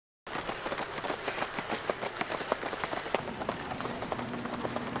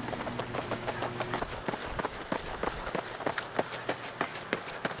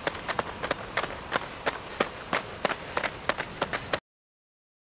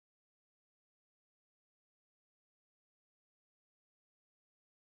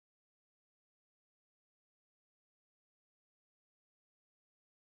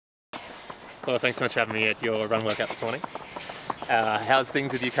Well, thanks so much for having me at your run workout this morning. How's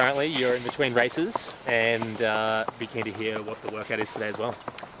things with you currently? You're in between races, and be keen to hear what the workout is today as well.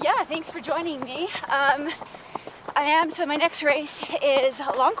 Yeah, thanks for joining me. So my next race is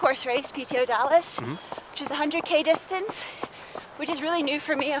a long course race, PTO Dallas, which is a 100K distance, which is really new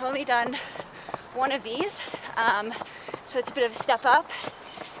for me. I've only done one of these, so it's a bit of a step up.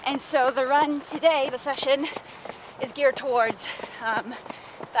 And so the run today, the session, is geared towards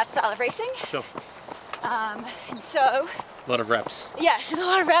that style of racing. Sure. And so... A lot of reps. Yes, it's a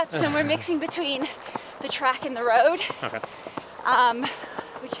lot of reps, and we're mixing between the track and the road. Okay.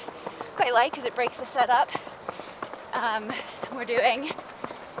 Which I quite like because it breaks the setup. We're doing,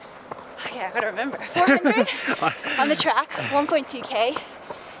 okay, I gotta remember, 400 on the track, 1.2K,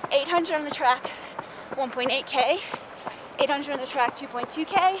 800 on the track, 1.8K, 800 on the track,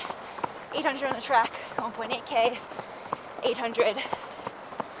 2.2K, 800 on the track, 1.8K, 800,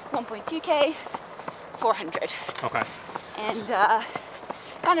 1.2K, 400. Okay. And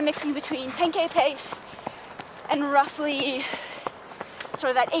kind of mixing between 10K pace and roughly sort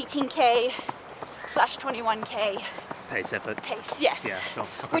of that 18K / 21K Pace effort. pace, yes. Yeah, sure.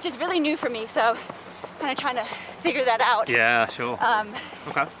 Okay. Which is really new for me, so kind of trying to figure that out. Yeah, sure.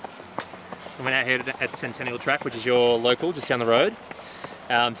 Okay. And we're now here at Centennial Track, which is your local, just down the road.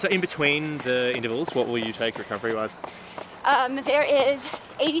 So in between the intervals, what will you take recovery-wise? There is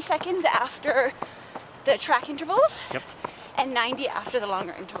 80 seconds after the track intervals. Yep. And 90 after the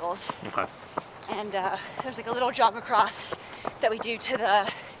longer intervals. Okay. And there's like a little jog across that we do to the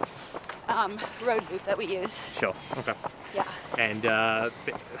road loop that we use. Sure. Okay. Yeah. And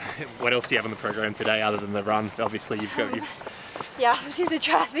what else do you have on the program today other than the run? Obviously, you've got your... Yeah, this is a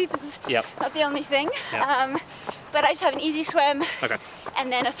triathlete. This is not the only thing. Yep. But I just have an easy swim. Okay.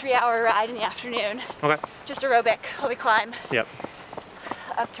 And then a 3-hour ride in the afternoon. Okay. Just aerobic, while we climb. Yep.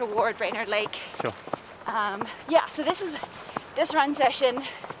 Up toward Brainerd Lake. Sure. Yeah, so this run session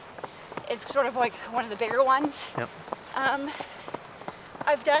is sort of like one of the bigger ones. Yep.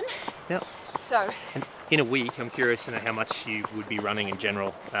 I've done. Yep. So. And in a week, I'm curious to know how much you would be running in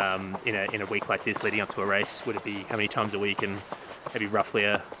general in a week like this, leading up to a race. Would it be how many times a week, and maybe roughly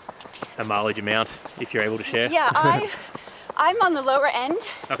a mileage amount, if you're able to share? Yeah, I'm on the lower end,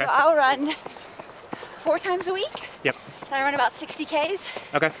 Okay. so I'll run 4 times a week. Yep. And I run about 60 Ks.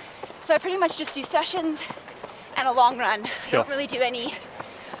 Okay. So I pretty much just do sessions and a long run. Sure. I don't really do any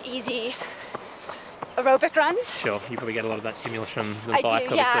easy aerobic runs. Sure. You probably get a lot of that stimulus from the I bike,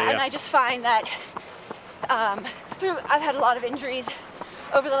 do, obviously. yeah. And I just find that I've had a lot of injuries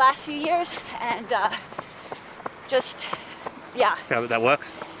over the last few years, and Found that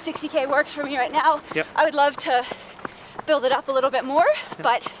works. 60K works for me right now. Yep. I would love to build it up a little bit more,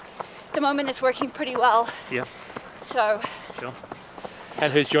 but at the moment it's working pretty well. Yeah. So. Sure.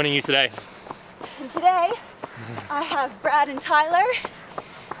 And who's joining you today? And today I have Brad and Tyler.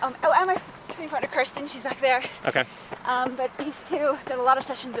 And my training partner Kirsten, she's back there. Okay. But these two did a lot of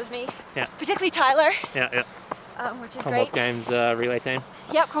sessions with me. Yeah. Particularly Tyler. Yeah, yeah. Which is Commonwealth great. Games relay team.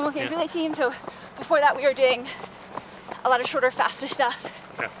 Yep, Commonwealth Games relay team. So before that we were doing a lot of shorter, faster stuff.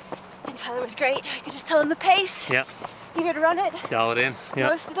 Yeah. And Tyler was great. I could just tell him the pace. Yeah. He would run it. Dial it in. Yeah.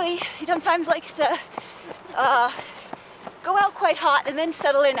 Mostly, he sometimes likes to go out quite hot and then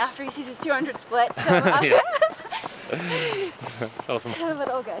settle in after he sees his 200 split. So, Awesome. but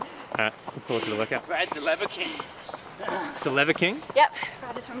all good. All right, look forward to the workout. Brad's the Lever King. The Lever King? Yep,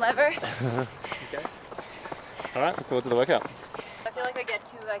 Brad is from Lever. Okay. All right, look forward to the workout. I feel like I get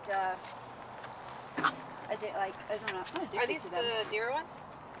to like I don't know. Are these the deer ones?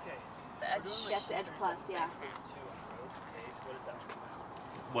 The Edge, yes, the Edge Plus, yeah.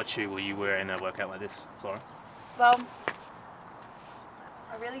 What shoe will you wear in a workout like this, Flora? Well,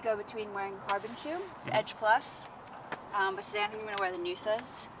 I really go between wearing carbon shoe, the Edge Plus, but today I think I'm going to wear the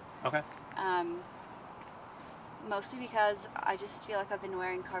Noosas. Okay. Mostly because I just feel like I've been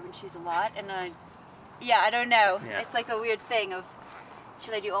wearing carbon shoes a lot, and I don't know. Yeah. It's like a weird thing of,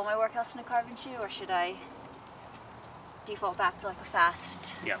 should I do all my workouts in a carbon shoe, or should I default back to like a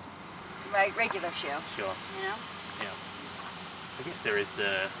fast, regular shoe? Sure. You know? Yeah. I guess there is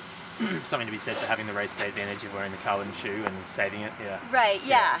something to be said for having the race day advantage of wearing the carbon shoe and saving it. Yeah. Right.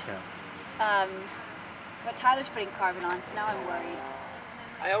 Yeah. Yeah. But Tyler's putting carbon on, so now I'm worried.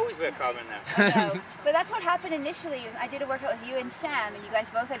 I always wear carbon now. I know. But that's what happened initially. I did a workout with you and Sam, and you guys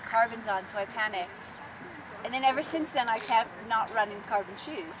both had carbons on, so I panicked. And then ever since then, I can't not run in carbon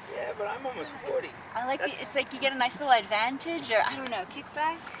shoes. Yeah, but I'm almost 40. I like it's like you get a nice little advantage, or I don't know,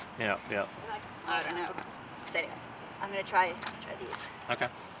 kickback. Yeah, yeah. I don't know. So anyway, I'm gonna try these. Okay.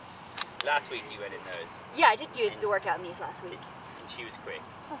 Last week you went in those, Yeah, I did do the workout in these last week. and she was quick.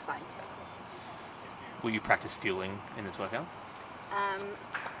 That's fine. Will you practice fueling in this workout?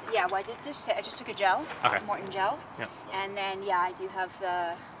 Yeah, well, I just took a gel, Okay. Morton gel. Yep. And then, yeah, I do have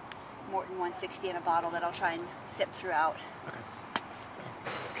the Morton 160 in a bottle that I'll try and sip throughout. Okay.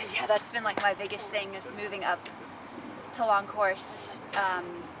 Because, yeah, that's been like my biggest thing of moving up to long course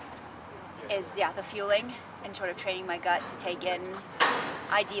is, yeah, the fueling and sort of training my gut to take in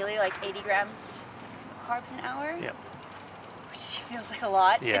ideally like 80 grams carbs an hour. Yep. Which feels like a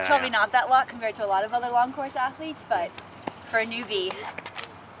lot. Yeah, It's probably yeah. not that lot compared to a lot of other long course athletes, but for a newbie,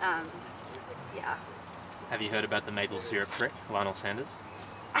 yeah. Have you heard about the maple syrup trick, Lionel Sanders?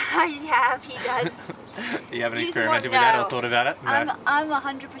 I have, he does. You haven't He's experimented more- with that or no. thought about it? No. I'm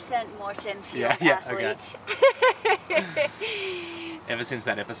 100% Morton field Yeah, athlete. Ever since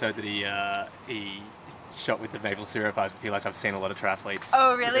that episode that he shot with the maple syrup, I feel like I've seen a lot of triathletes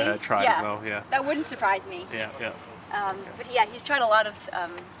Oh, really? try it Yeah. as well. Yeah. That wouldn't surprise me. Yeah. Yeah. But yeah, he's tried a lot of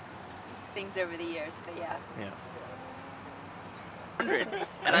things over the years, but yeah. Yeah.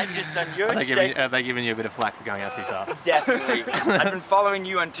 And I've just done your Are they giving you a bit of flack for going out too fast? Definitely. I've been following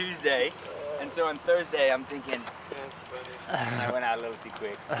you on Tuesday, and so on Thursday I'm thinking, I went out a little too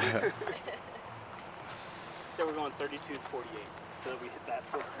quick. So we're going 32 to 48, so we hit that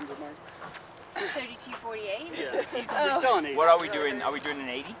 400 mark. 32:48? Yeah, we're still on 80. What are we doing? Are we doing an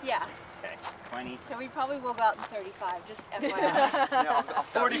 80? Yeah. Okay, 20. So we probably will go out in 35, just FYI. No,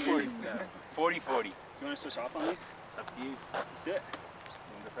 40-40 stuff. 40-40. You want to switch off on these? Up to you. Let's do it.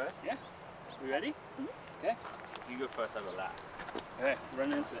 You want to go first? Yeah? We ready? Okay. You go first, I'll go last. Okay,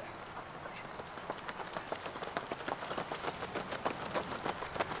 running into it.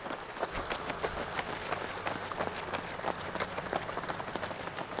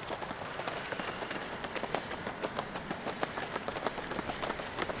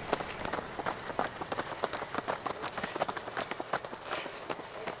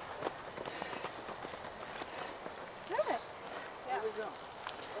 Perfect. Here we go.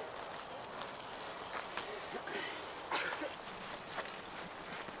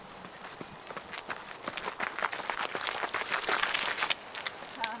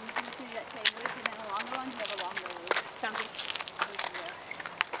 You just do that same loop and then a longer one, you have a longer loop. Sounds good.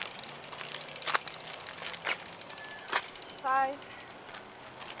 5. 2.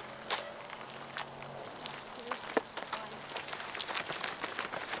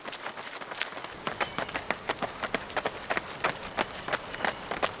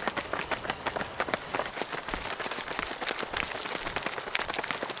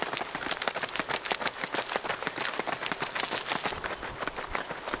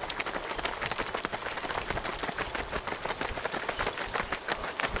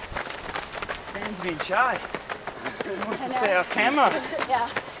 Dan's being shy. He wants to stay off camera. Yeah.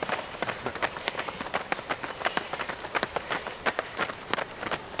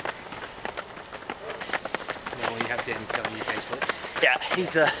 Now, will you have Dan telling you pace, please? Yeah,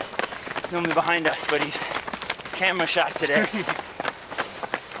 he's normally behind us, but he's camera shy today.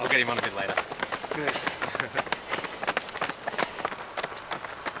 I'll get him on a bit later. Good.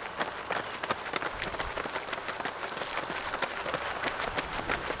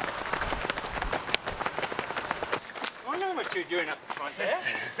 I wonder what you're doing up the front there.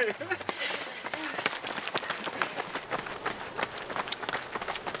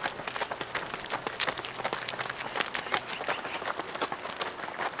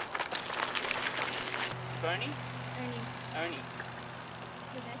 Bernie? Ernie.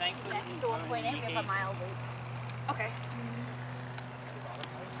 Thank you. Next to 1.8, we have a mile loop. Okay.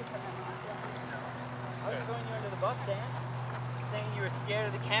 I was throwing you under the bus, Dan. Saying you were scared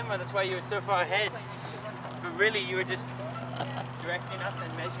of the camera, that's why you were so far ahead. But really, you were just directing us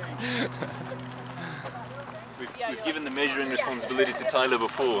and measuring. We've given the measuring responsibility to Tyler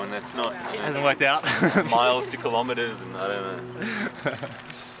before, and that's not Hasn't worked out. miles to kilometers, and I don't know.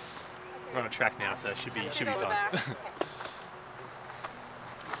 We're on a track now, so it should be fun.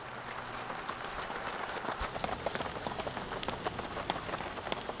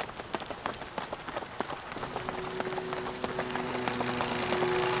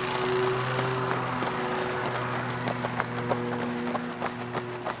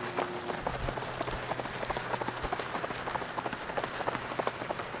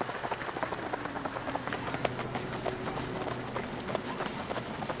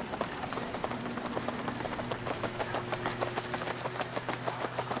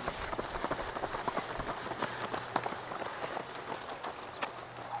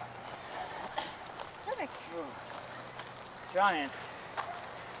 Perfect. Trying.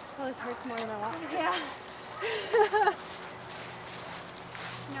 Oh, this hurts more than I want. Yeah.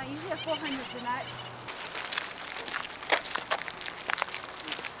 No, usually a 400 the net.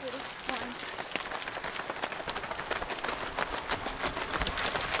 1.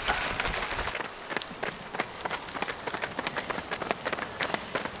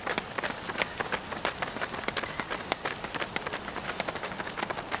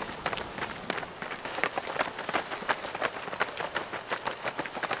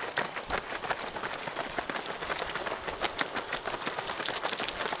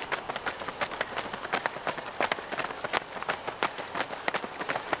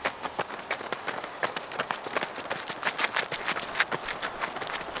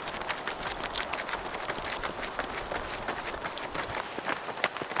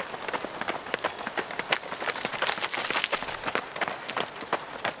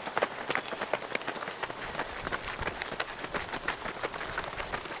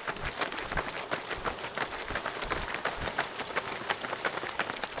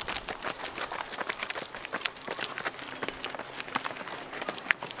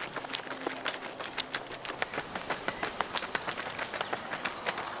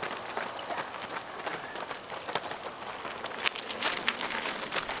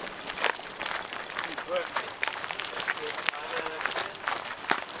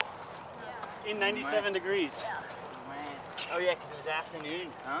 97 degrees. Oh yeah, because it was afternoon,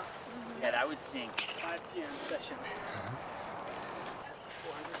 huh? Yeah, that would stink. 5 p.m. session.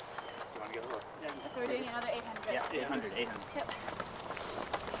 400. Do you want to go look? Yeah. So we're doing another 800. Yeah, 800, 800. Yep.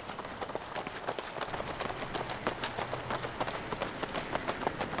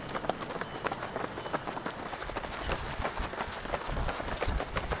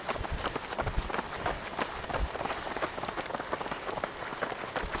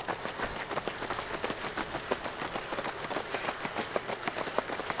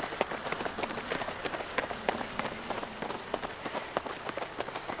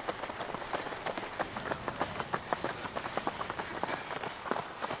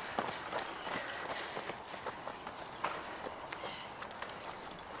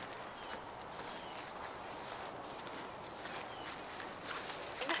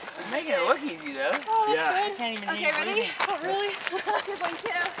 Making it look easy though. Oh, Yeah. I can't even okay, ready? Oh, really? Here's 1, 2.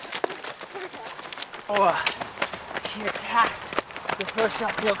 Oh, she attacked the first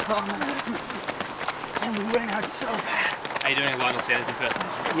uphill kilometer. And we ran out so fast. Are you doing a Lionel Sanders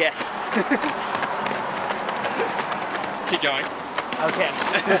impersonation? Yes. Keep going. Okay.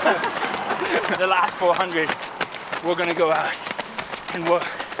 The last 400, we're gonna go out and we're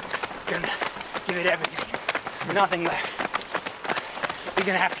gonna give it everything. Nothing left. You're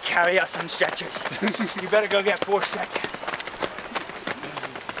gonna have to carry us on stretchers. You better go get 4 stretchers.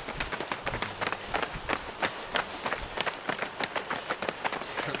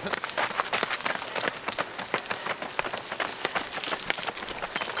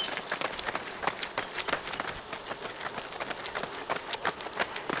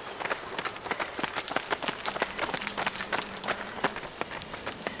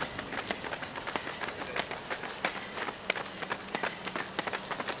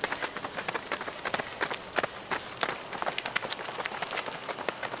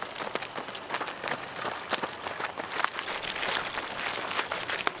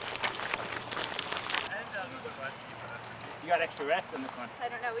 You got extra rest on this one. I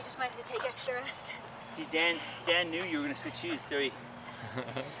don't know, we just might have to take extra rest. See, Dan knew you were gonna switch shoes, so he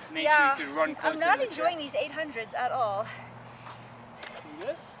made Yeah, sure you could run closer I'm not to the enjoying these 800s at all. You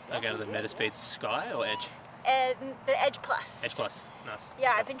good? I go to the Metaspeed Sky or Edge? And the Edge Plus. Edge Plus. Nice.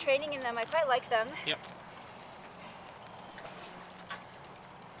 Yeah, I've been training in them. I quite like them. Yep.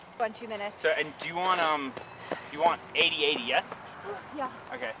 1, 2 minutes. So, and do you want 80-80, yes? Yeah.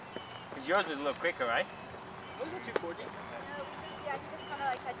 Okay. Because yours was a little quicker, right? What was it, 240? Yeah, you just kind of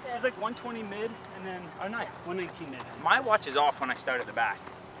like had It was like 120 mid and then, Oh, nice. 119 mid. My watch is off when I start at the back.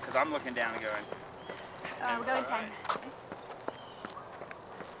 Because I'm looking down and going, we're going 10.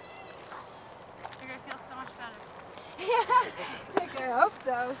 You're gonna feel so much better. Yeah, okay, I hope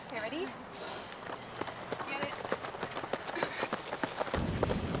so. Okay, ready? Get it?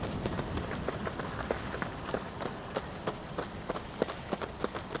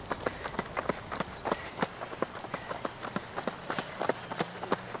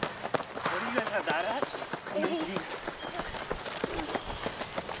 Where do you guys have that at? 80.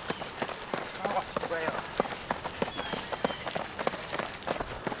 my watch is way off.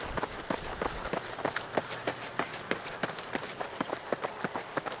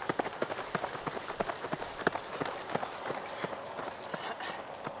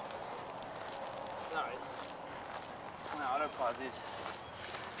 Sorry. My autopause is,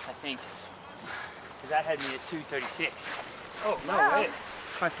 I think, because that had me at 236. Oh, no Wow. way.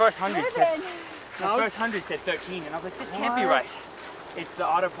 My first 100 said, Living. my first 100 said 13, and I was like, this can't be right. It's the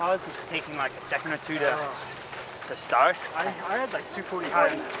autopause is taking like a second or two to start. I had like 240 high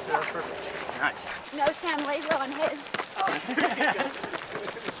on that, so that's perfect. Nice. No Sam Laser on his.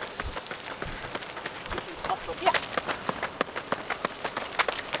 Yeah.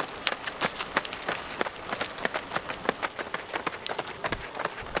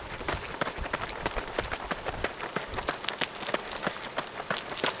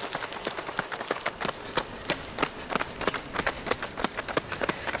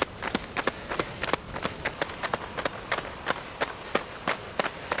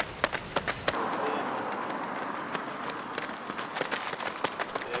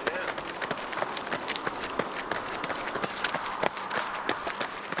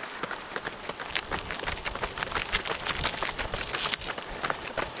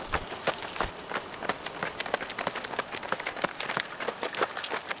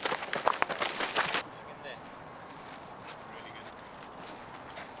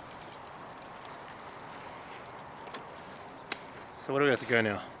 So what do we have to go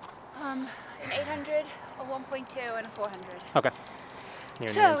now? An 800, a 1.2, and a 400. Okay. You're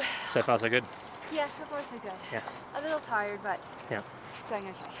in the So- end. So far so good. Yeah, so far so good. Yeah. A little tired, but Yeah. going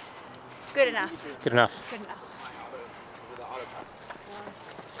okay. Good enough. Good enough. Good enough.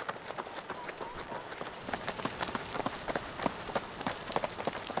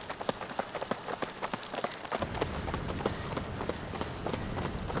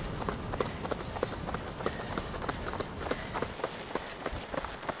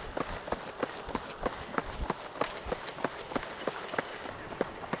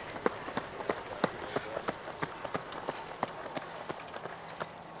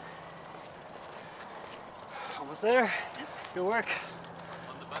 Almost there. Good work.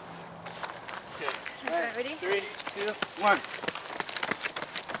 On the button. Okay. Okay, ready? 3, 2, 1.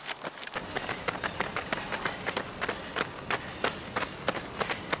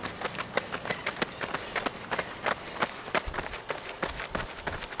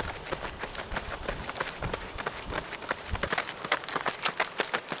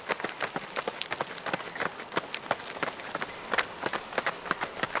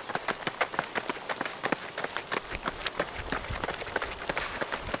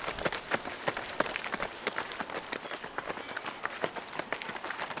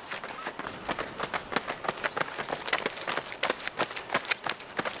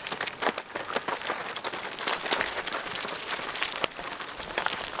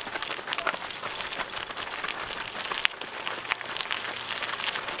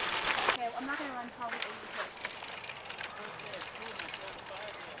 I'm not going to run probably 80 foot.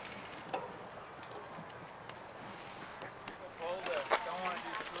 Boulder, don't want to do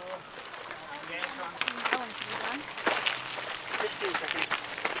slow. I want it to be done. 15 seconds.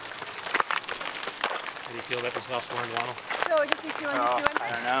 How do you feel about this last 400 mile? So we're just do 200, Oh, 200? I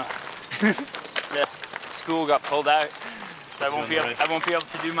don't know. The school got pulled out. So I won't be able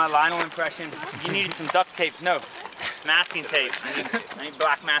to do my Lionel impression. You needed some duct tape. No, masking tape. I need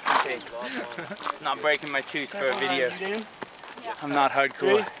black masking tape. Not breaking my tooth for a video. I'm not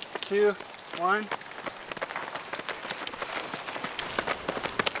hardcore. 3, 2, 1.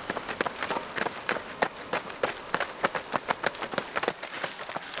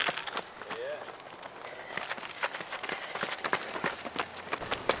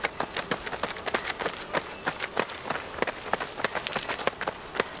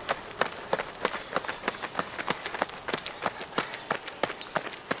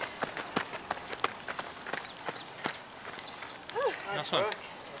 Nice one. That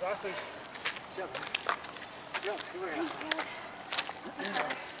was awesome. Jump. Jump. Here we go.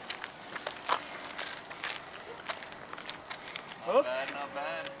 Not bad, not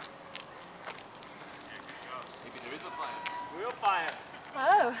bad. Maybe there is a fire. Real fire.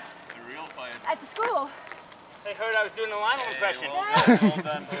 Oh, A real fire. at the school. They heard I was doing the Lionel impression. Well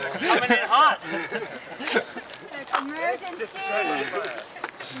done. Coming in hot. Emergency.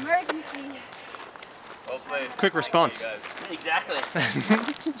 Emergency. Well played. Quick response. Guys. Exactly.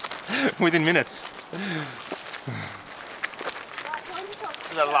 Within minutes. This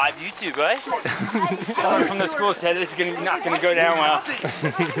is a live YouTube, right? Someone from the school said it's not going to go down well.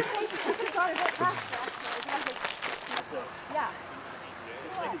 Yeah.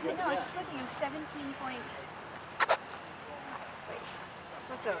 No, I was just looking in 17 point. Wait,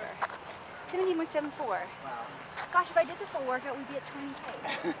 look over. 17.74. Wow. Gosh, if I did the full workout, we'd be at 20K.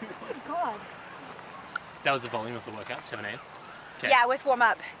 Oh my god. That was the volume of the workout, 7 a.m. Okay. Yeah, with warm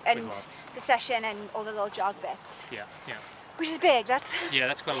up and With warm up. the session and all the little jog bits. Yeah, yeah. Which is big. That's. Yeah,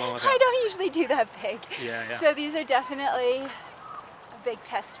 that's quite a long workout. I don't usually do that big. Yeah, yeah. So these are definitely a big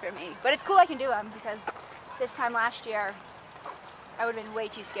test for me. But it's cool I can do them because this time last year I would have been way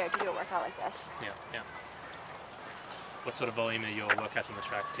too scared to do a workout like this. Yeah, yeah. What sort of volume are your workouts on the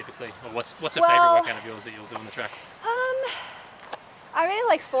track typically? Or what's a Well, favourite workout of yours that you'll do on the track? I really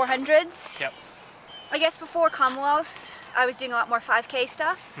like 400s. Yep. I guess before Commonwealths, I was doing a lot more 5K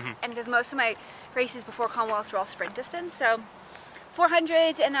stuff, Mm-hmm. and because most of my races before Commonwealths were all sprint distance, so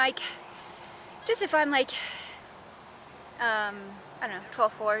 400s and like, just if I'm like, I don't know,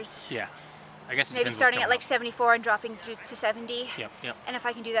 12 fours. Yeah. I guess it Maybe depends starting what's at like coming 74 and dropping through to 70. up. Yep, yep. And if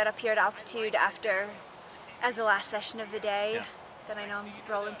I can do that up here at altitude after, as the last session of the day, Yeah. then I know I'm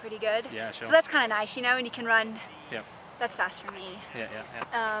rolling pretty good. Yeah, sure. So that's kind of nice, you know, and you can run. Yep. That's fast for me. Yeah, yeah,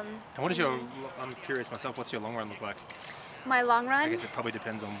 yeah. And what is your, I'm curious myself, what's your long run look like? My long run. I guess it probably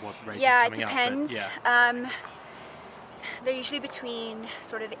depends on what race Yeah, is it coming depends. up. But yeah. They're usually between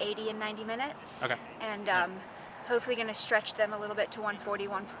sort of 80 and 90 minutes. Okay. And hopefully going to stretch them a little bit to 140,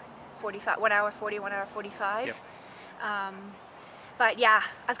 145, 1 hour 40, 1 hour 45. Yep. But yeah,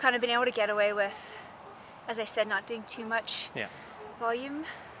 I've kind of been able to get away with, as I said, not doing too much Yeah. volume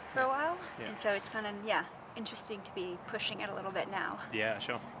for a while. Yeah. And so it's kind of, yeah, interesting to be pushing it a little bit now. Yeah,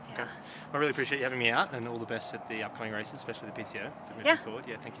 sure. Okay. Yeah. I really appreciate you having me out, and all the best at the upcoming races, especially the PCO. Moving forward.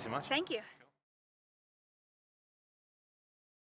 Yeah, thank you so much. Thank you.